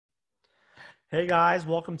Hey guys,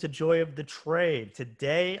 welcome to Joy of the Trade.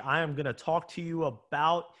 Today I am going to talk to you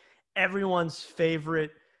about everyone's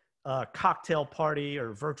favorite cocktail party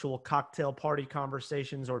or virtual cocktail party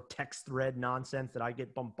conversations or text thread nonsense that I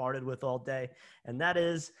get bombarded with all day, and that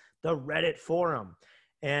is the Reddit forum.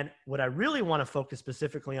 And what I really want to focus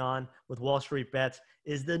specifically on with Wall Street Bets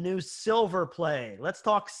is the new silver play. Let's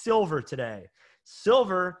talk silver today.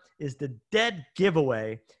 Silver is the dead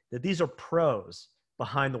giveaway that these are pros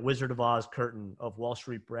behind the Wizard of Oz curtain of Wall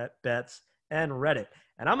Street Bets and Reddit.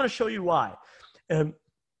 And I'm going to show you why.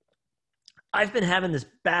 I've been having this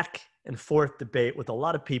back and forth debate with a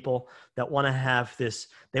lot of people that want to have this,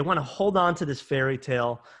 they want to hold on to this fairy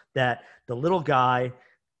tale that the little guy,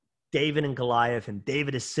 David and Goliath, and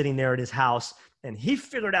David is sitting there at his house and he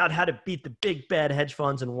figured out how to beat the big bad hedge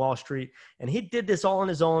funds in Wall Street. And he did this all on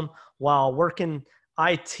his own while working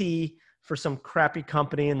IT for some crappy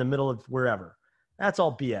company in the middle of wherever. That's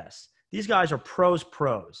all BS. These guys are pros.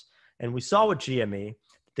 And we saw with GME,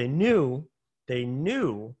 they knew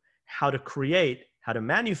how to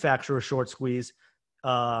manufacture a short squeeze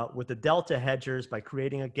with the delta hedgers by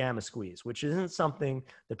creating a gamma squeeze, which isn't something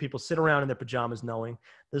that people sit around in their pajamas knowing.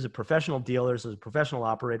 Those are professional dealers, those are professional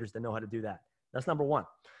operators that know how to do that. That's number one.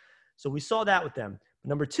 So we saw that with them.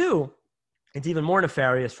 Number two, it's even more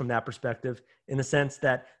nefarious from that perspective in the sense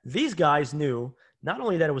that these guys knew not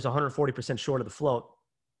only that it was 140% short of the float.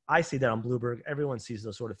 I see that on Bloomberg. Everyone sees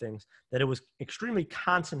those sort of things, that it was extremely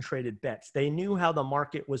concentrated bets. They knew how the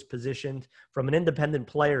market was positioned from an independent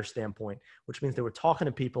player standpoint, which means they were talking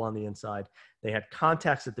to people on the inside. They had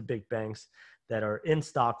contacts at the big banks that are in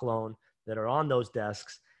stock loan, that are on those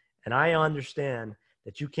desks. And I understand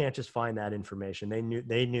that you can't just find that information. They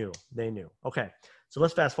knew. Okay. So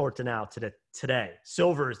let's fast forward to now, today.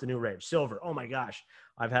 Silver is the new rage. Silver. Oh my gosh.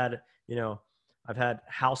 I've had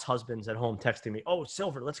house husbands at home texting me, oh,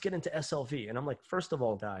 silver, let's get into SLV. And I'm like, first of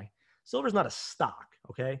all, guy, silver's not a stock,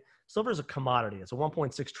 okay? Silver is a commodity. It's a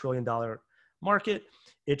 $1.6 trillion market.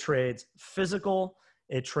 It trades physical,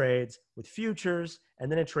 it trades with futures, and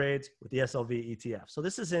then it trades with the SLV ETF. So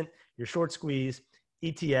this isn't your short squeeze,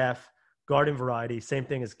 ETF, garden variety, same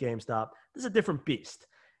thing as GameStop. This is a different beast.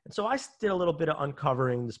 And so I did a little bit of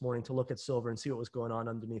uncovering this morning to look at silver and see what was going on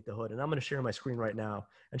underneath the hood. And I'm going to share my screen right now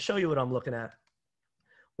and show you what I'm looking at,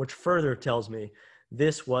 which further tells me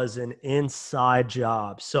this was an inside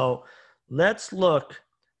job. So let's look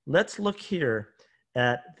here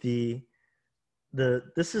at this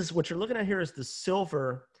is what you're looking at here is the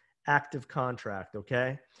silver active contract.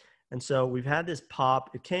 Okay. And so we've had this pop,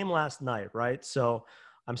 it came last night, right? So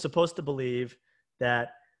I'm supposed to believe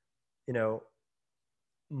that,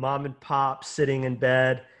 mom and pop sitting in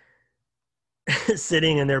bed,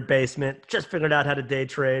 sitting in their basement, just figured out how to day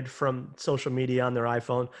trade from social media on their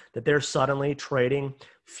iPhone, that they're suddenly trading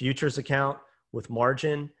futures account with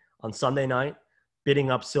margin on Sunday night, bidding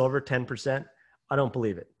up silver 10%. I don't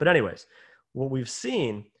believe it. But anyways, what we've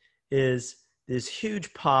seen is this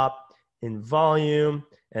huge pop in volume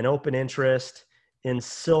and open interest in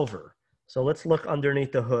silver. So let's look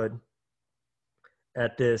underneath the hood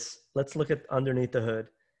at this. Let's look at underneath the hood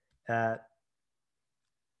at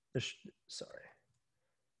the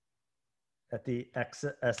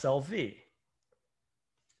SLV.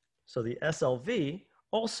 So the SLV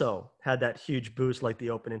also had that huge boost like the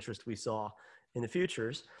open interest we saw in the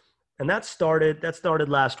futures. And that started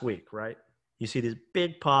last week, right? You see this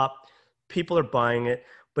big pop, people are buying it,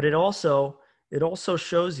 but it also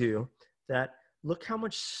shows you that look how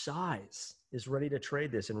much size is ready to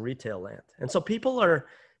trade this in retail land. And so there are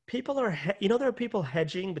people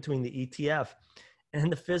hedging between the ETF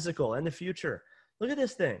and the physical and the future. Look at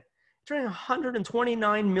this thing. Trading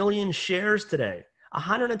 129 million shares today.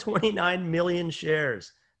 129 million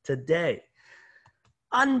shares today.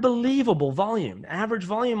 Unbelievable volume. Average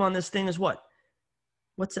volume on this thing is what?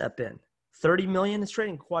 What's that been? 30 million? It's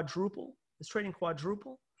trading quadruple.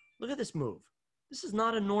 Look at this move. This is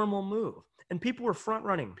not a normal move. And people were front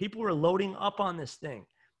running. People were loading up on this thing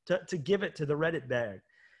to give it to the Reddit bag.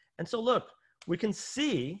 And so look, we can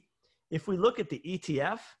see if we look at the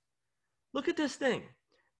ETF, look at this thing.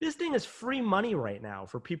 This thing is free money right now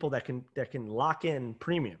for people that can lock in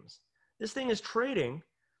premiums. This thing is trading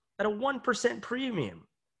at a 1% premium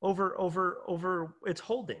over its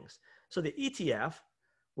holdings. So the ETF,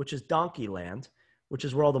 which is Donkey Land, which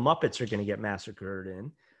is where all the Muppets are going to get massacred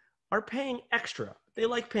in, are paying extra. They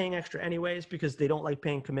like paying extra anyways because they don't like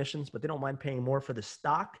paying commissions, but they don't mind paying more for the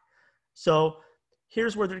stock. So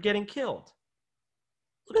here's where they're getting killed.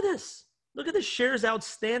 Look at this. Look at the shares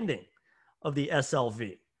outstanding of the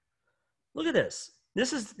SLV. Look at this.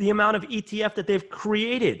 This is the amount of ETF that they've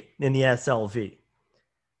created in the SLV.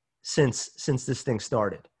 since this thing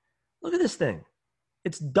started. Look at this thing.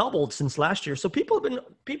 It's doubled since last year. So people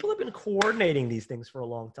have been coordinating these things for a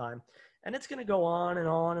long time, and it's going to go on and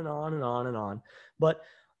on and on and on and on. But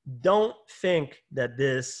don't think that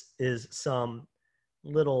this is some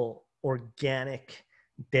little organic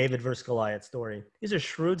David versus Goliath story. These are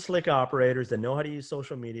shrewd, slick operators that know how to use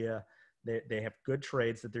social media. They have good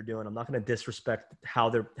trades that they're doing. I'm not going to disrespect how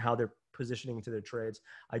they're positioning to their trades.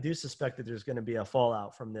 I do suspect that there's going to be a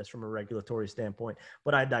fallout from this from a regulatory standpoint,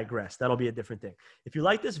 but I digress. That'll be a different thing. If you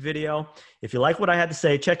like this video, if you like what I had to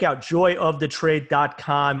say, check out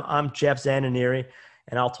joyofthetrade.com. I'm Jeff Zananiri,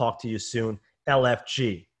 and I'll talk to you soon.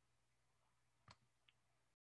 LFG.